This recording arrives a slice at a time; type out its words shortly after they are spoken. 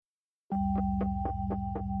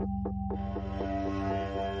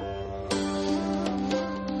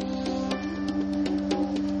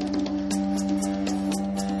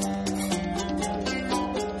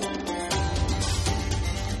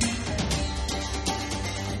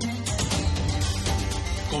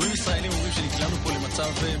רבים ישראלים אומרים שנקלענו פה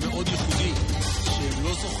למצב מאוד ייחודי, שהם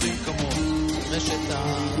לא זוכרים כמוהו. רשת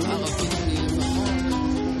הערבית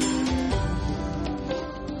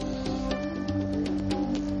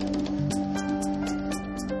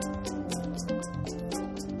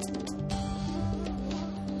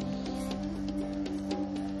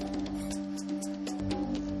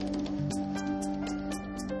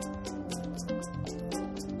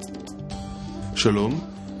שלום,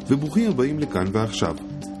 וברוכים הבאים לכאן ועכשיו,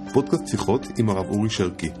 פודקאסט שיחות עם הרב אורי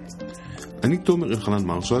שרקי. אני תומר אלחנן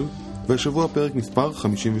מרשל, והשבוע פרק מספר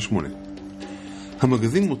 58.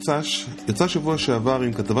 המגזין מוצ"ש יצא שבוע שעבר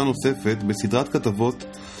עם כתבה נוספת בסדרת כתבות,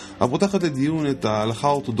 הפותחת לדיון את ההלכה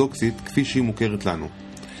האורטודוקסית כפי שהיא מוכרת לנו.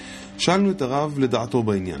 שאלנו את הרב לדעתו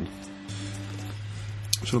בעניין.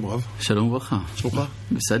 שלום רב. שלום וברכה. שלומך?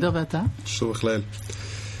 בסדר ואתה? שלום בכלל.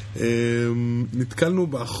 נתקלנו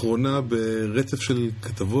באחרונה ברצף של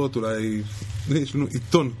כתבות, אולי יש לנו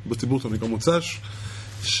עיתון בציבור שלנו נקרא מוצ"ש,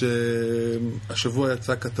 שהשבוע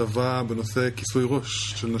יצאה כתבה בנושא כיסוי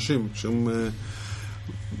ראש של נשים, שם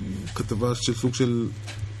כתבה של סוג של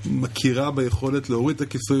מכירה ביכולת להוריד את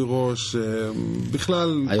הכיסוי ראש,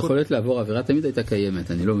 בכלל היכולת לעבור עבירה תמיד הייתה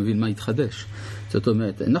קיימת, אני לא מבין מה התחדש. זאת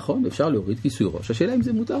אומרת, נכון, אפשר להוריד כיסוי ראש, השאלה אם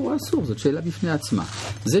זה מותר או אסור, זאת שאלה בפני עצמה.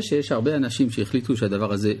 זה שיש הרבה אנשים שהחליטו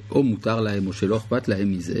שהדבר הזה או מותר להם או שלא אכפת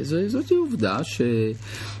להם מזה, זאת עובדה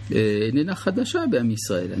שאיננה חדשה בעם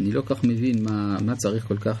ישראל. אני לא כך מבין מה צריך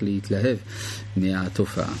כל כך להתלהב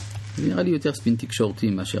מהתופעה. זה נראה לי יותר ספין תקשורתי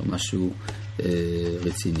מאשר משהו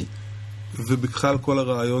רציני. ובכלל כל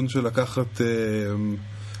הרעיון של לקחת,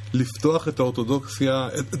 לפתוח את האורטודוקסיה,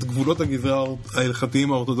 את גבולות הגזרה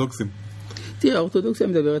ההלכתיים האורטודוקסיים. תראה, האורטודוקסיה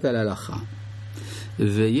מדברת על ההלכה.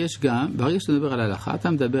 ויש גם, ברגע שאתה מדבר על ההלכה,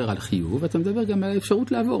 אתה מדבר על חיוב, אתה מדבר גם על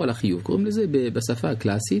האפשרות לעבור על החיוב. קוראים לזה בשפה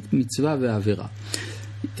הקלאסית מצווה ועבירה.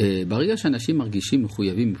 ברגע שאנשים מרגישים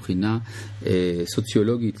מחויבים מבחינה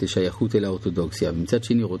סוציולוגית לשייכות אל האורתודוקסיה, ומצד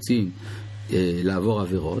שני רוצים לעבור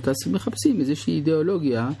עבירות, אז מחפשים איזושהי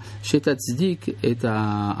אידיאולוגיה שתצדיק את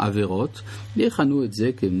העבירות, ויכנו את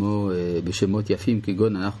זה כמו בשמות יפים,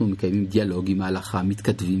 כגון אנחנו מקיימים דיאלוג עם ההלכה,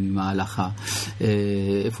 מתכתבים עם ההלכה,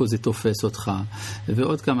 איפה זה תופס אותך,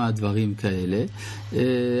 ועוד כמה דברים כאלה.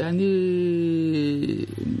 אני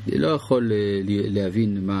לא יכול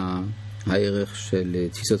להבין מה הערך של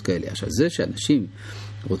תפיסות כאלה. עכשיו, זה שאנשים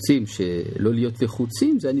רוצים שלא להיות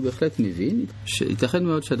לחוצים, זה אני בהחלט מבין. ייתכן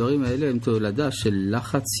מאוד שהדברים האלה הם תולדה של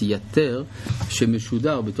לחץ יתר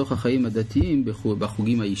שמשודר בתוך החיים הדתיים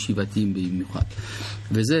בחוגים הישיבתיים במיוחד.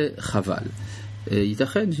 וזה חבל.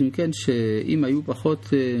 ייתכן שכן שאם היו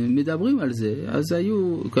פחות מדברים על זה, אז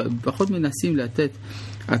היו פחות מנסים לתת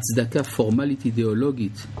הצדקה פורמלית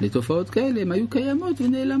אידיאולוגית לתופעות כאלה, הם היו קיימות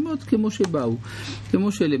ונעלמות כמו שבאו.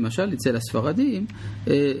 כמו שלמשל אצל הספרדים,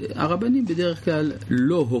 הרבנים בדרך כלל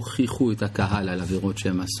לא הוכיחו את הקהל על עבירות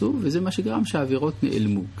שהם עשו, וזה מה שגרם שהעבירות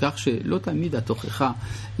נעלמו, כך שלא תמיד התוכחה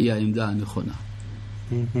היא העמדה הנכונה.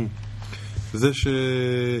 זה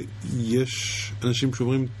שיש אנשים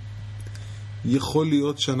שאומרים יכול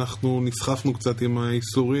להיות שאנחנו נסחפנו קצת עם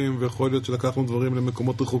האיסורים, ויכול להיות שלקחנו דברים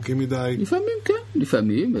למקומות רחוקים מדי. לפעמים כן,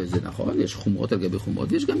 לפעמים זה נכון, יש חומרות על גבי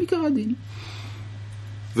חומרות, ויש גם עיקר הדין.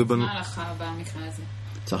 מה ההלכה במקרה הזה?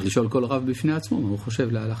 צריך לשאול כל רב בפני עצמו מה הוא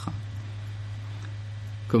חושב להלכה.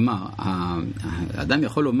 כלומר, האדם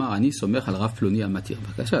יכול לומר, אני סומך על רב פלוני המתיר.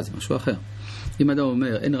 בבקשה, זה משהו אחר. אם אדם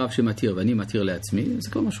אומר, אין רב שמתיר ואני מתיר לעצמי, זה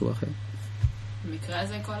כבר משהו אחר. במקרה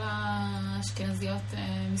הזה כל האשכנזיות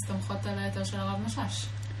מסתמכות על היתר של הרב משש,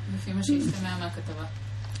 לפי מה שהסתמע מהכתבה.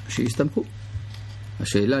 שהסתמכו.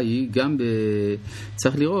 השאלה היא גם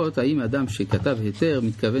צריך לראות האם האדם שכתב היתר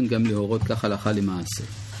מתכוון גם להורות כך הלכה למעשה.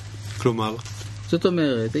 כלומר? זאת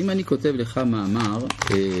אומרת, אם אני כותב לך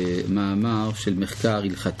מאמר של מחקר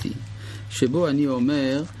הלכתי, שבו אני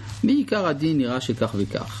אומר, מעיקר הדין נראה שכך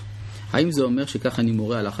וכך. האם זה אומר שכך אני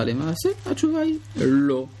מורה הלכה למעשה? התשובה היא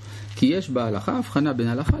לא. כי יש בהלכה הבחנה בין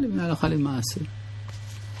הלכה לבין הלכה למעשה.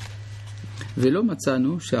 ולא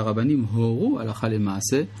מצאנו שהרבנים הורו הלכה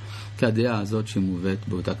למעשה כדעה הזאת שמובאת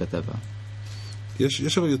באותה כתבה.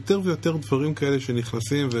 יש אבל יותר ויותר דברים כאלה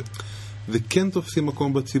שנכנסים וכן תופסים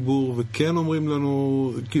מקום בציבור וכן אומרים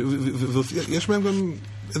לנו, ויש בהם גם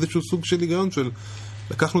איזשהו סוג של היגיון של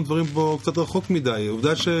לקחנו דברים פה קצת רחוק מדי.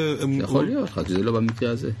 עובדה שהם... יכול להיות, רק שזה לא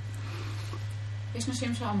במקרה הזה. יש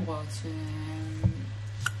נשים שאומרות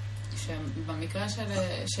שבמקרה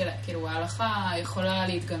של כאילו ההלכה יכולה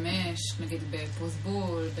להתגמש נגיד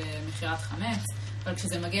בפוסבול, במחירת חמץ, אבל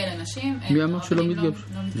כשזה מגיע לנשים, מי אמר שלא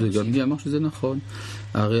מתגבשים? מי אמר שזה נכון?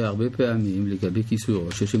 הרי הרבה פעמים לגבי כיסוי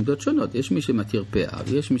ראש יש עמדות שונות. יש מי שמתיר פאה,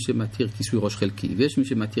 ויש מי שמתיר כיסוי ראש חלקי, ויש מי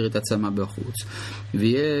שמתיר את עצמה בחוץ,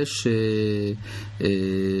 ויש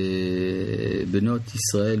בנות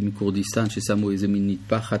ישראל מקורדיסטן ששמו איזה מין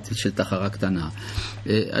נטפחת של תחרה קטנה.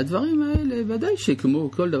 הדברים האלה ודאי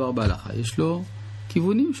שכמו כל דבר בהלכה יש לו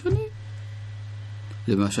כיוונים שונים.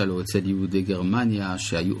 למשל, אצל יהודי גרמניה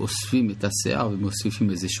שהיו אוספים את השיער ומוסיפים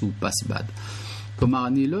איזשהו פס בד. כלומר,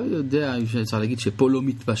 אני לא יודע, צריך להגיד שפה לא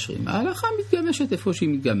מתפשרים. ההלכה מתגמשת איפה שהיא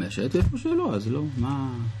מתגמשת, איפה שלא, אז לא,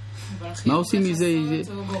 מה עושים מזה?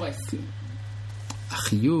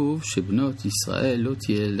 החיוב שבנות ישראל לא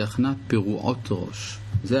תהיה לחנה פירועות ראש.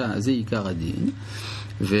 זה עיקר הדין.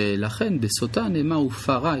 ולכן בסוטה נאמר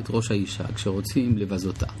ופרה את ראש האישה כשרוצים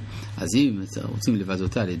לבזותה. אז אם רוצים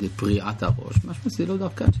לבזותה על ידי פריעת הראש, משמע זה לא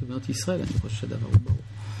דרכן של בנות ישראל, אני חושב שהדבר הוא ברור.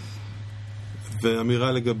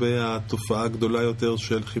 ואמירה לגבי התופעה הגדולה יותר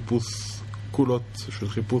של חיפוש קולות, של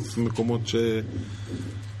חיפוש מקומות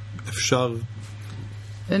שאפשר...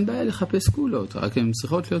 אין בעיה לחפש קולות, רק הן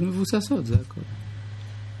צריכות להיות מבוססות, זה הכל.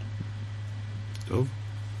 טוב.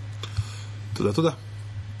 תודה.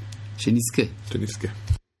 שנזכה.